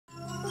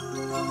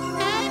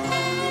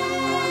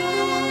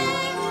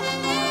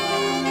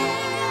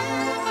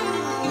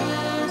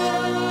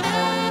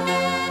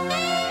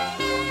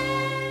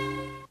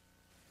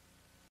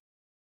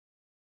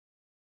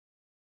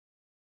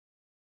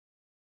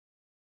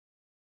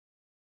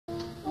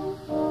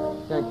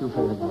Thank you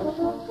very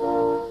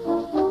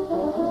much.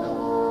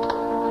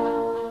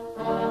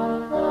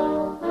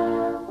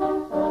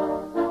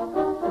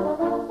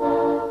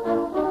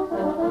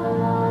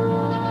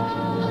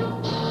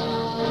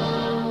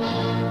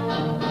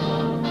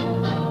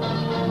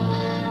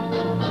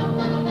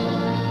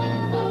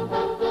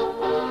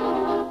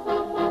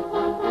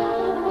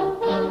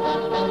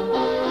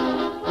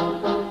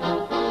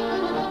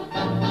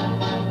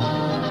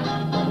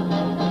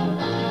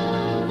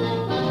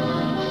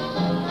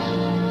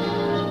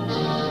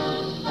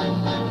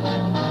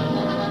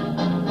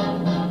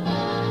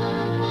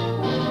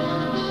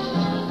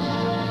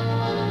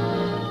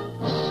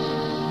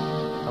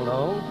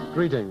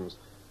 Greetings.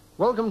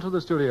 Welcome to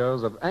the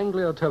studios of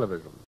Anglia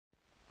Television.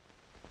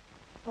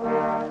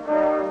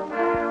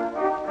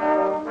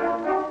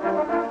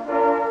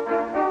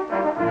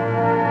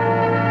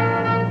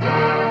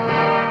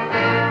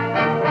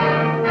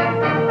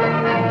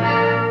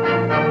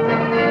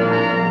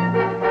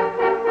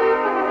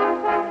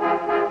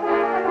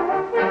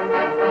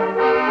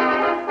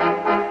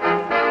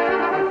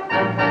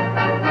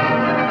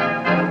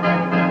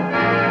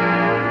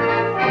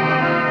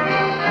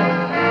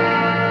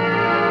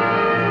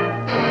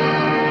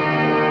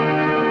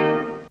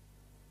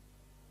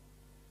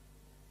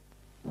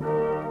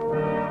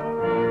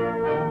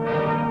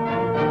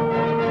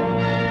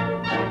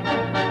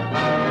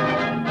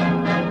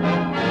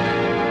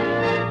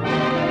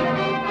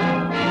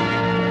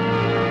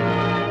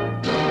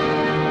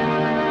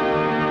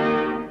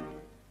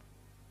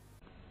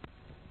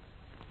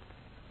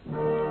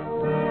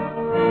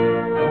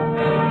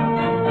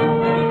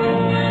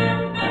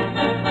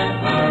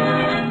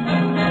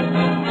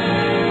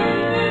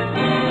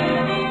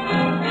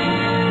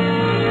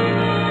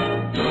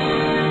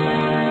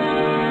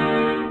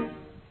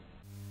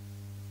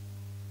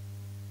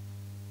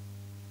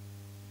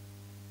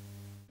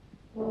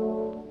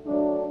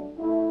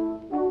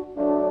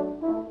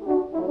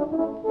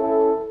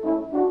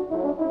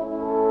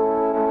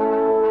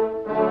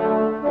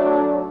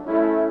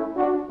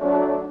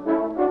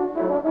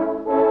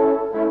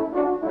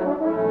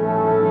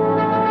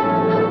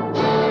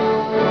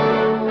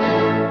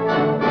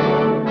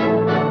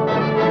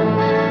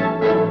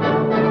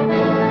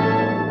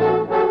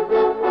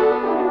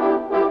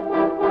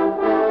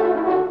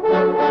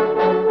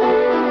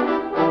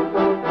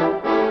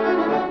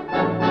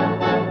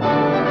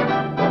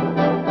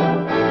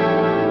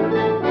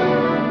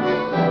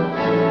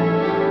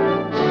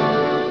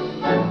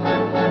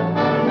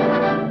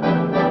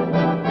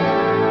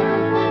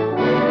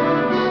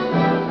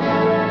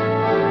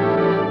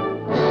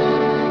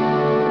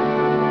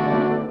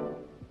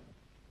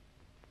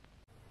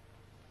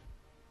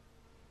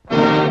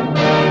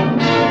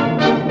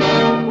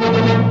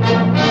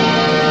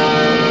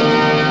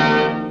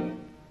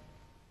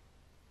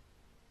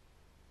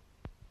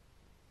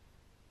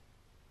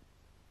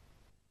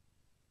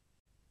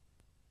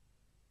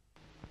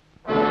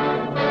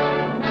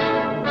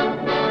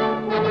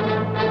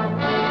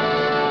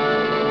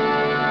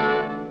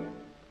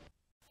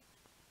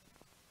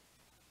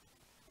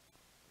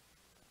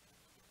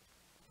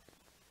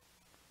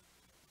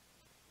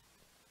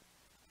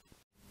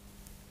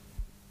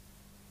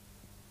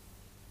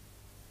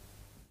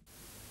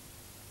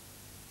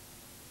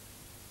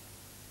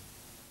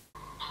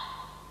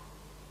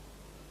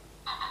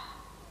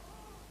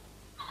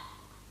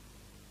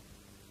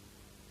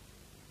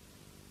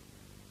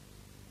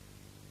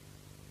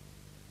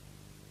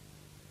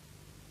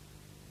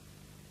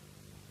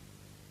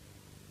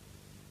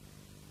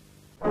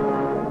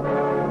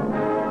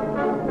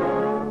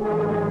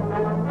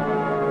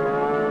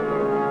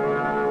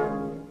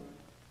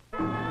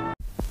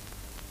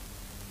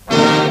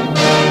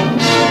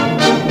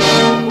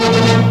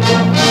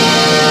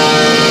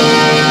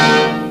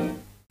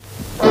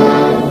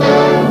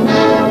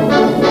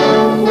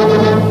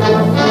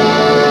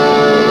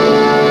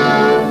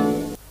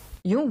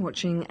 You're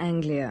watching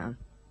Anglia.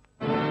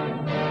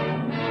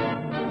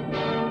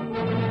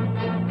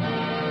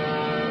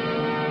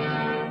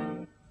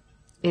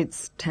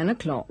 It's 10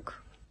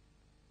 o'clock.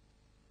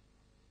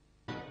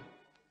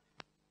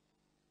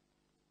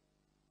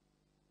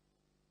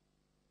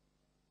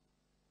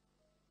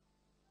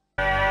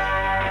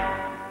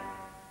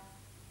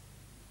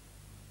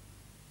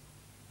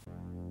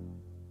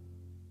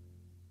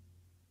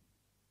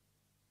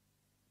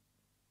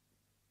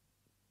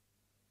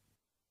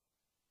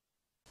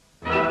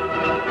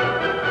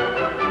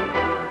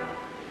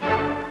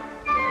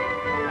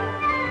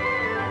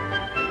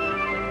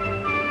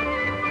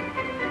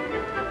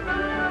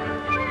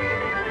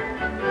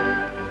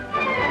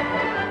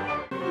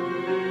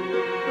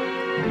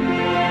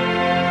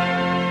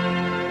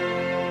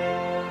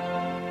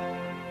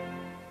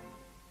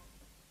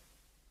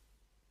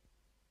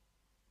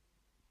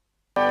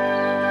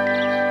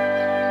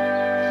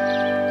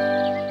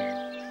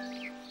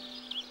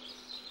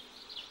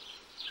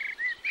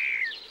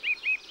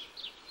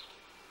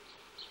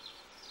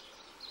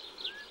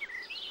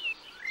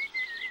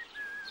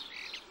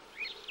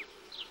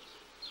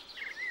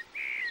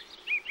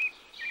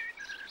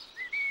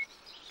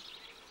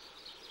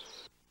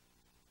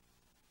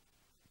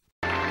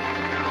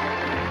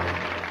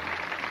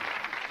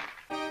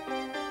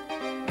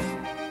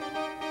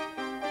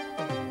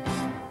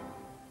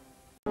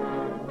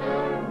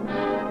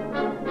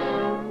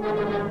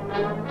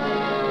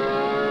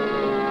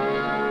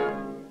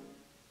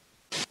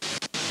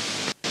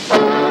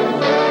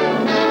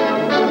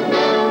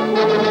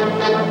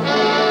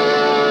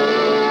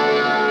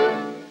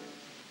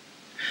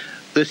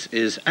 This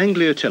is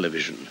Anglia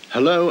Television.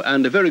 Hello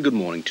and a very good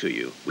morning to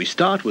you. We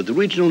start with the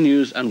regional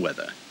news and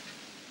weather.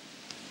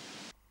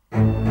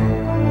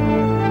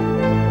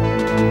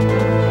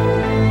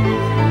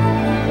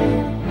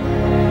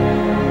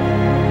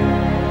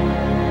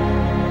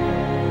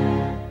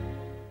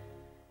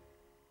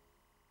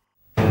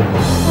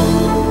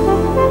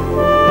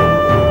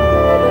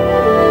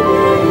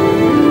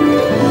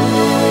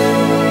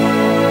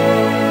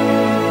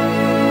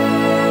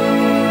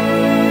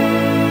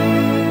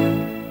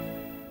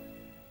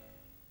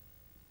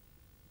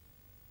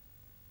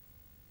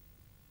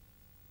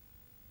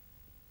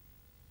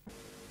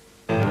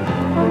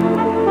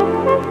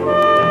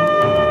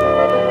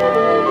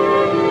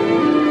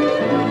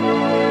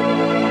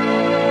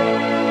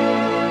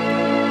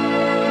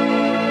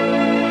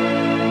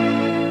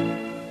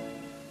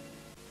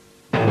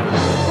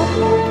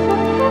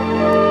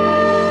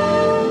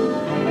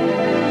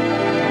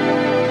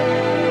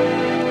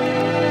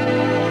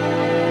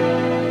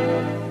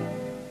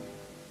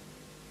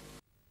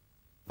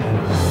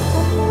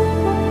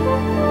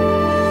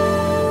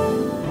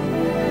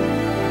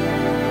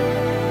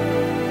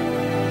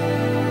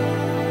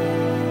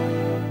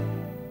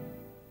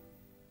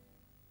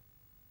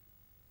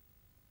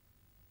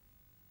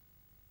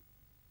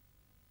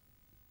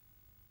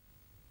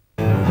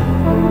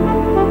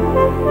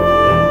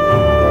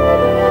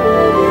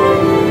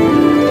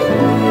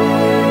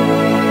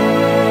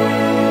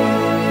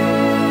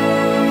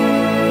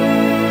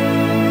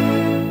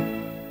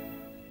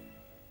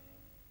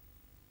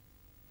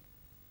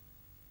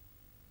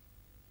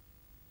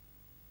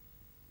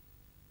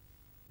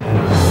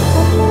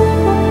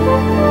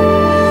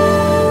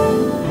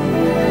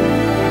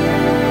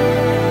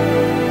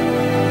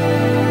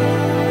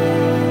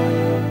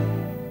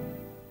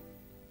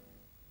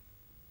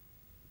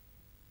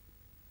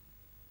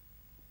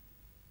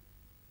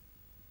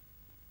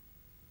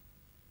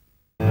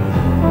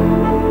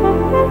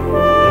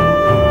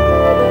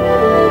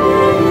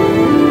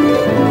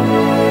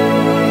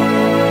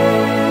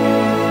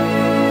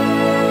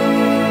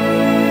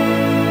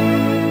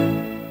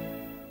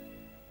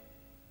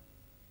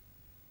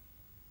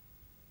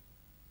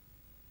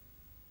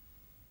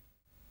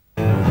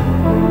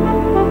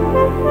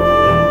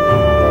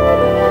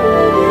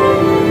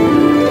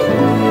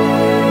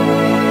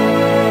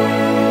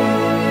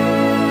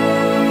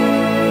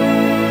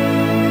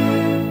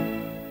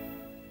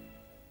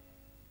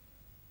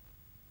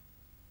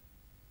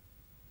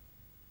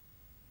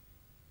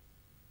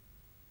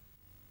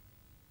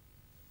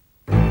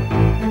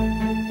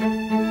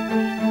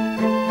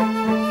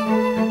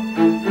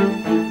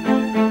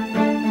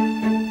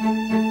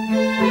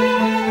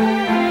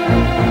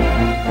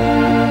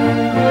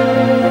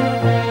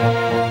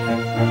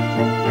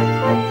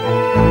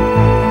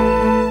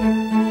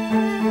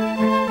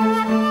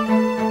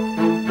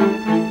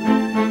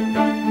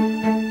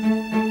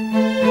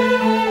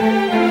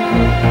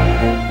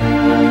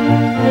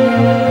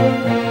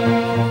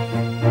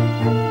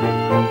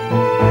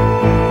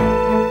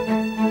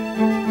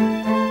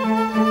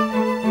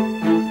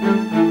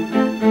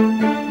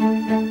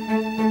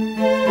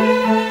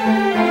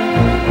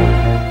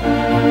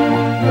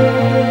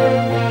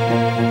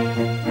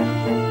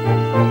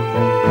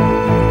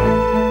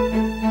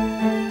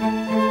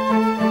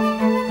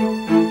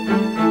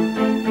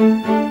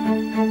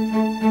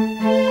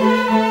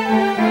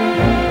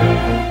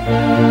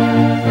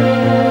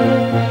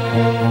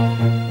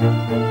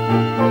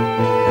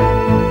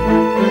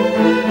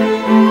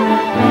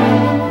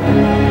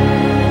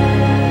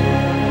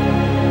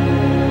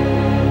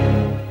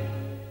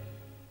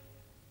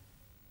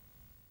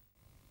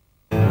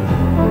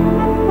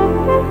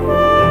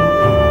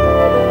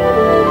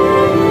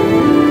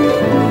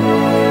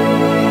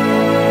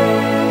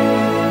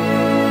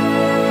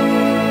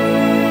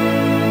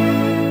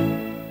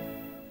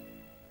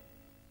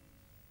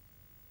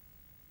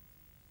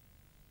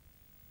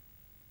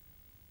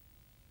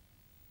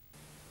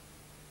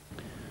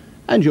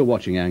 And you're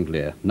watching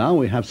Anglia. Now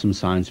we have some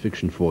science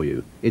fiction for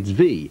you. It's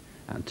V,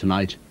 and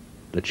tonight,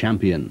 The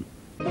Champion.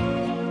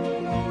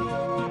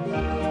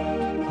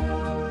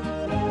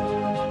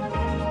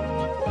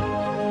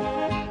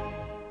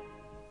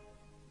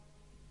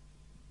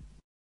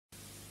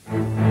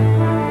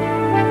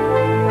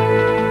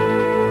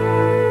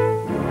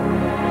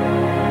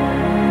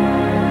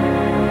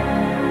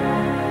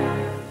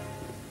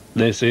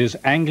 This is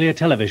Anglia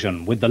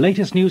Television with the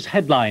latest news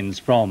headlines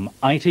from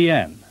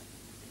ITN.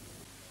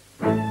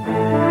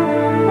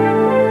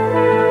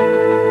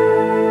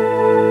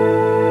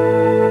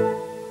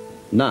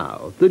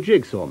 Now, the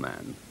Jigsaw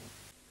Man.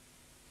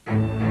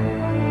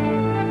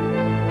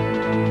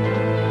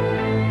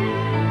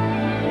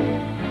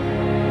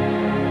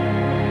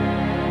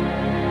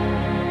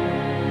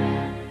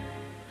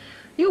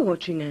 You're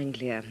watching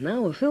Anglia,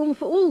 now a film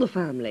for all the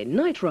family,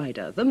 Knight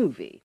Rider, the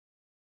movie.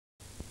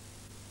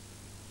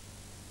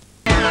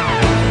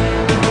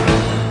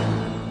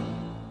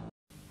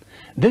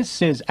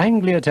 This is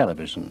Anglia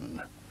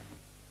Television.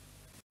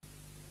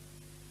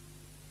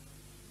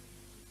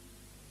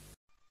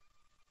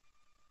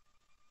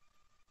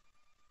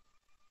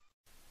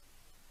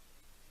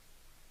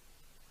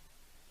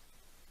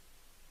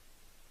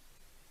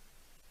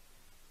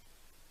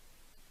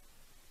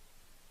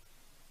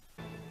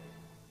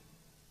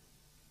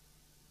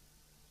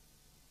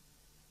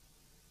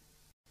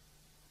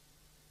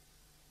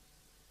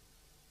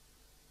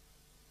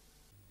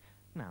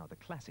 Now the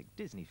classic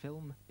Disney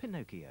film,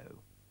 Pinocchio.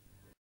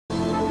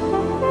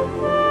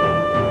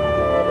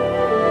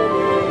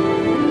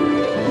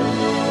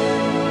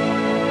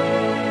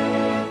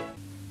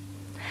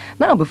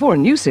 Now, before a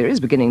new series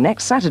beginning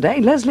next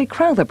Saturday, Leslie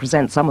Crowther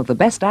presents some of the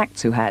best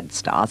acts who had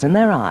stars in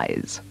their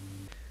eyes.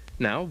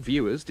 Now,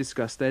 viewers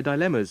discuss their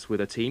dilemmas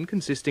with a team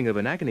consisting of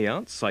an agony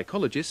aunt,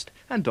 psychologist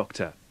and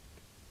doctor.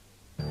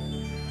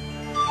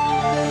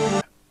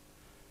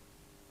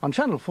 On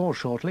Channel 4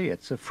 shortly,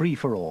 it's a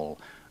free-for-all,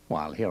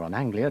 while here on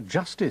Anglia,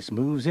 justice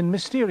moves in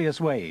mysterious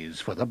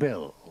ways for the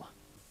bill.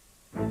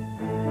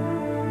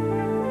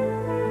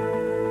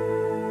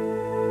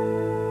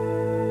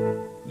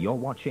 You're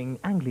watching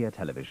Anglia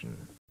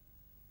Television.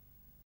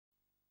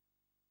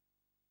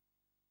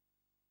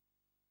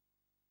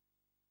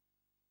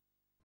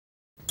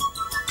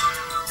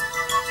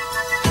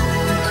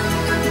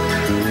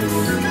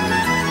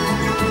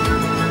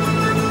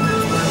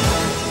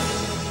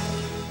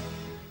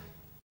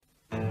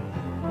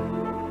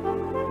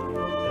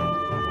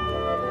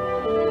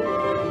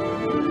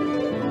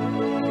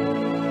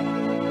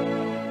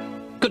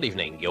 Good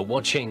evening, you're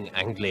watching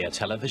Anglia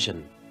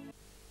Television.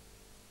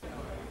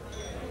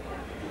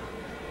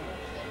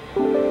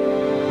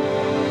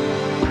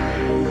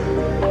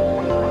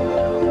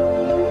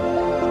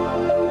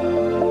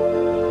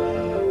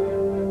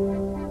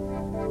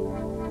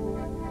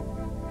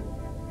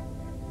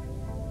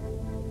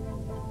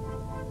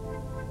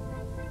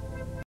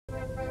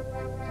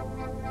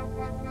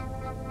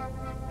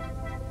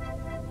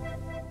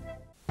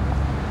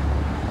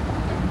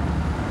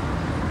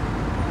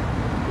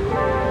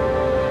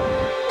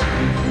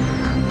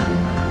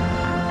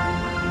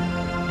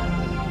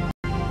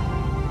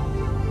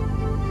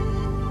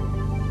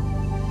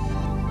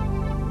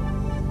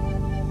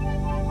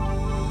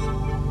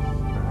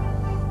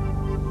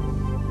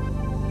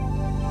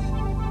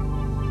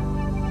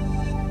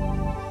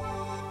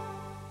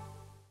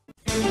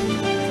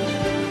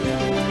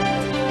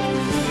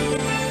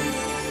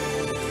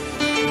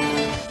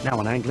 Now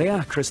on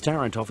Anglia, Chris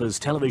Tarrant offers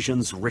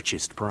television's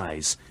richest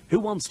prize. Who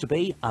wants to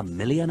be a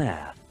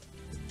millionaire?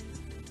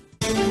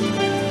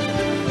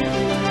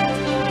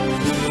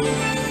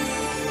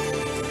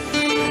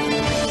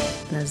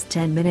 There's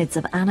 10 minutes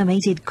of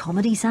animated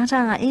comedy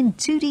satire in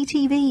 2D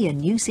TV, a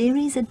new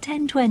series at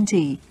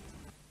 10:20.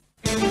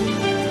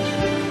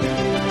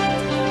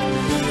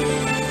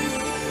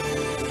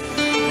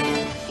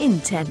 In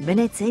 10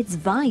 minutes, it's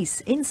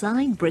Vice,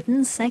 inside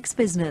Britain's sex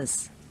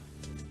business.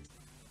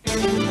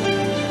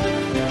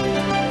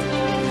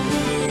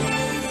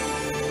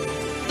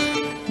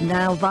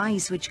 Now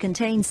Vice, which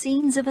contains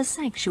scenes of a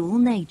sexual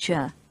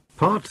nature.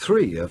 Part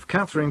 3 of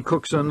Catherine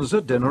Cookson's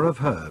A Dinner of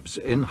Herbs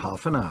in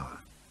half an hour.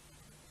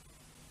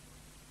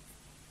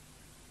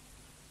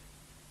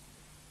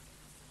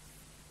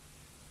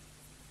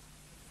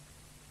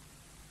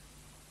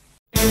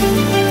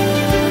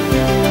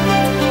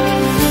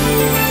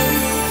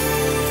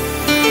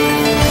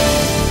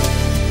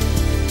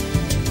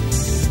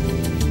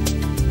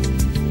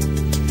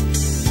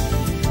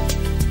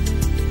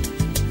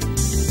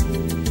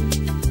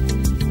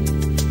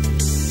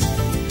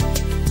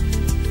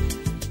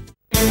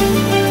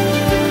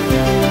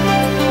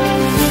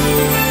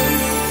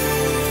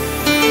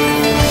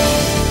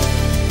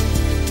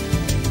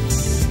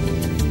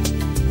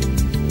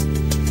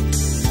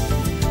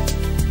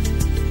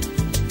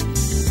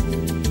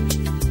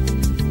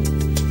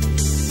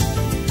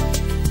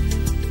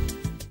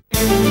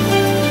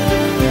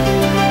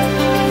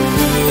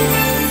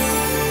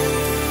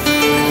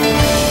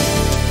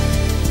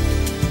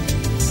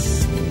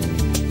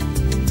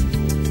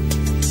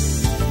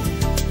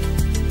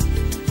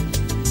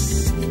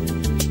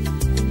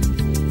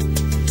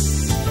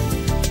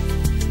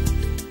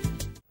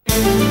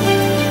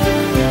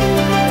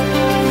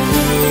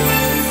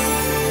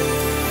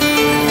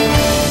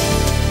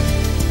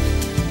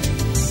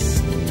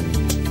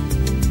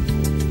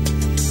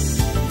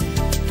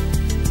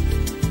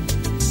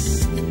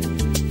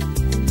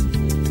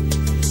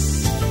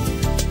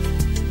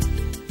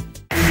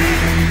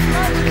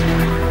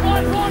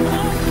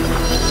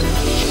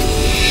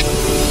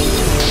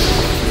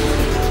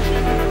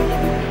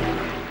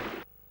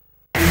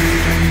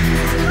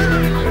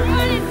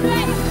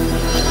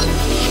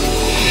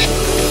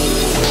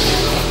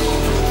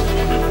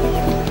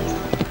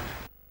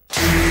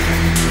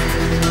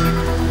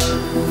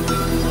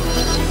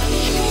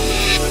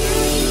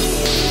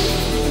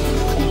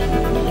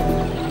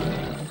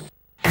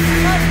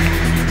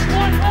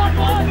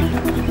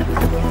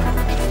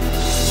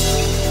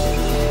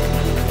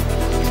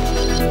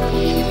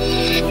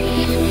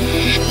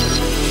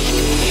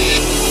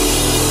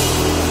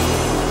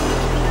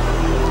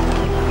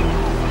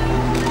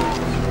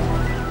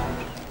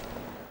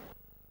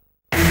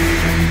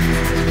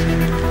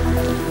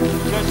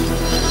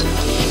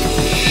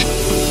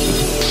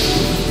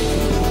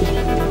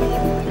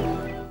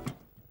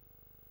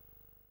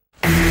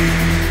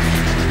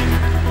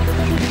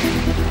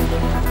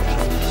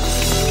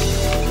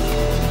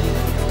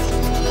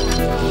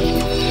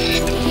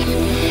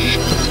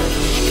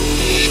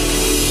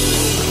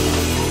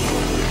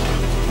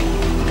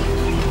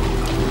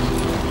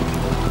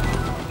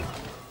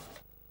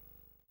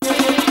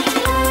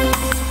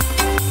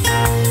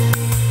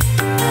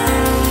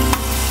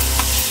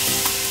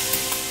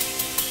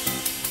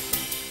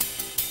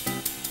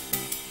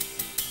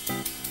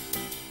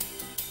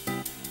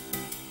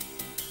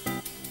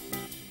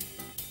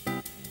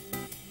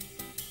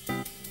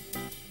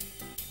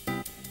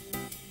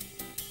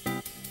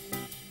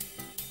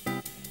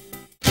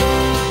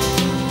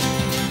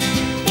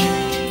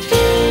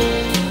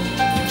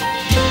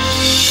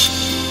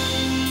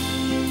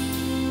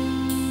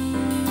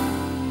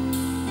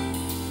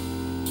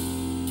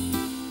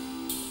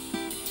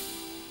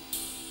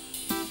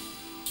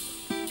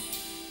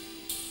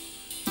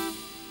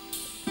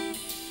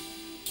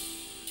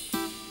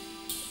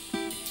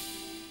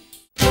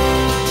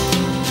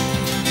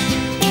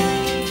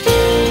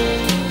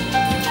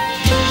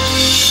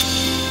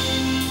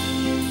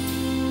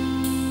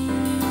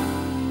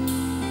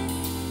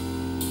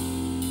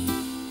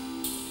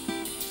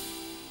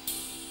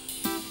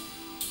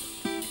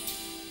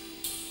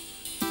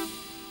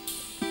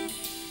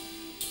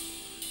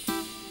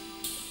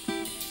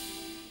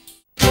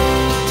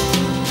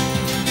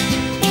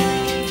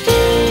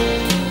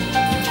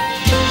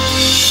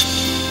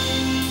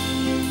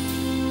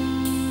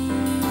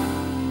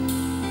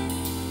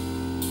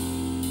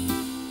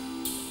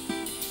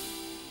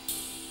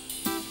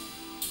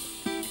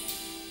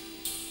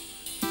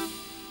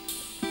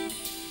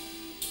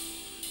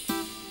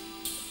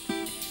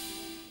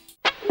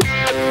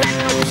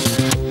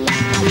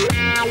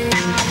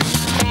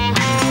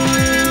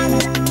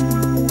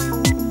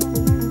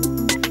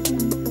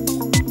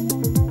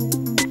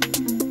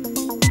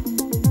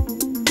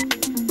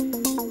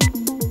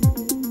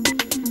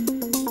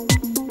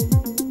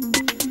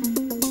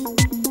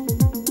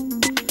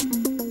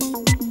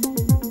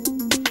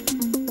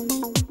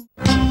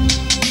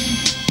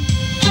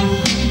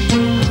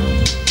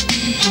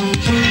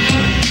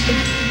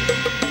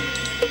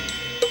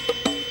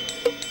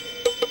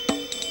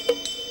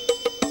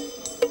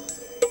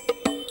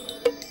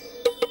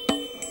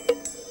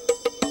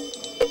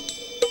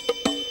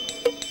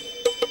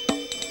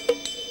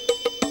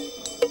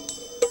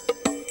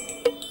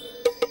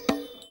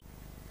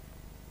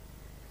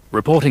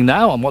 Reporting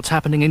now on what's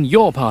happening in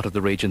your part of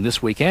the region this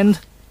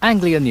weekend,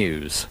 Anglia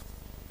News.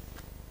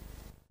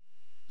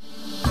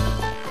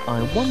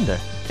 I wonder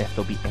if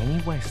there'll be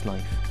any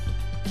Westlife.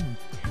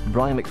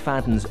 Brian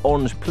McFadden's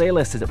Orange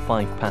Playlist is at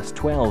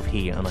 12:05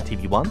 here on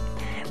ITV1.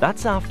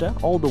 That's after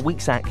all the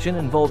week's action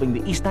involving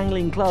the East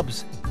Anglian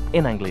clubs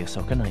in Anglia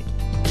Soccer Night.